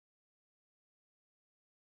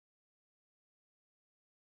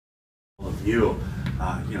with you,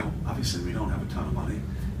 you know, obviously we don't have a ton of money,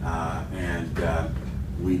 and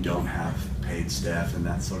we don't have paid staff and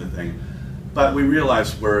that sort of thing. But we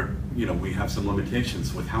realize you know, we have some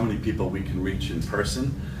limitations with how many people we can reach in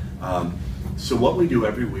person. So what we do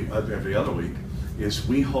every other week, is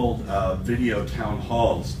we hold video town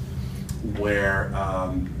halls where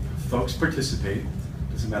folks participate,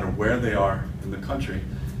 doesn't matter where they are in the country,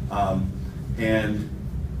 and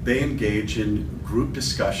they engage in group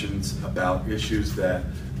discussions about issues that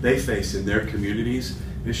they face in their communities,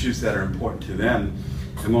 issues that are important to them.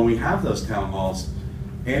 And when we have those town halls,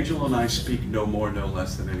 Angela and I speak no more, no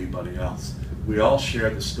less than anybody else. We all share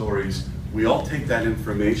the stories, we all take that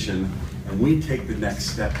information, and we take the next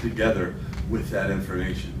step together with that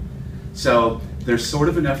information. So there's sort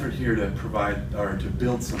of an effort here to provide, or to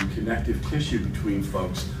build some connective tissue between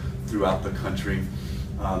folks throughout the country.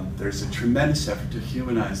 There's a tremendous effort to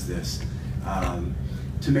humanize this,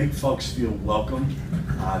 to make folks feel welcome,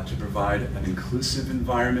 to provide an inclusive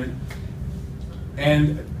environment.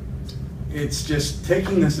 And it's just,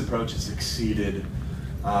 taking this approach has exceeded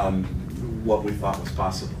what we thought was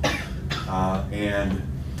possible. And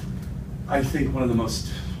I think one of the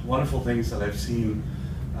most wonderful things that I've seen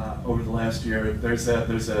over the last year, there's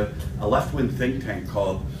a left-wing think tank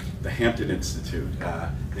called the Hampton Institute,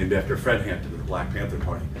 named after Fred Hampton of the Black Panther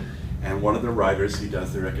Party. And one of the writers, he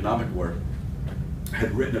does their economic work,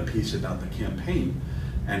 had written a piece about the campaign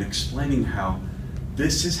and explaining how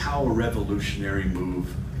this is how a revolutionary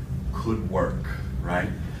move could work, right?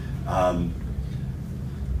 I'm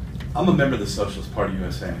a member of the Socialist Party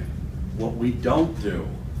USA. What we don't do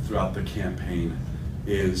throughout the campaign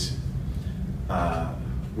is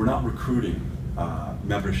we're not recruiting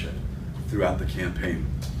membership throughout the campaign.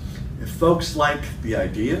 If folks like the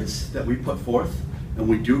ideas that we put forth, and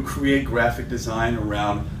we do create graphic design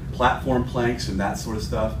around platform planks and that sort of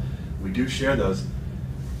stuff, we do share those.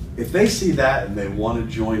 If they see that and they want to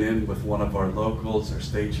join in with one of our locals or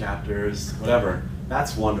state chapters, whatever,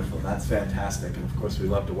 that's wonderful, that's fantastic, and of course we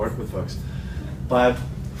love to work with folks. But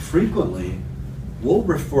frequently, we'll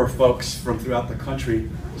refer folks from throughout the country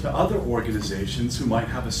to other organizations who might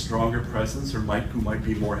have a stronger presence or who might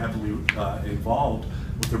be more heavily involved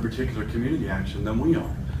with a particular community action than we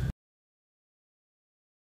are.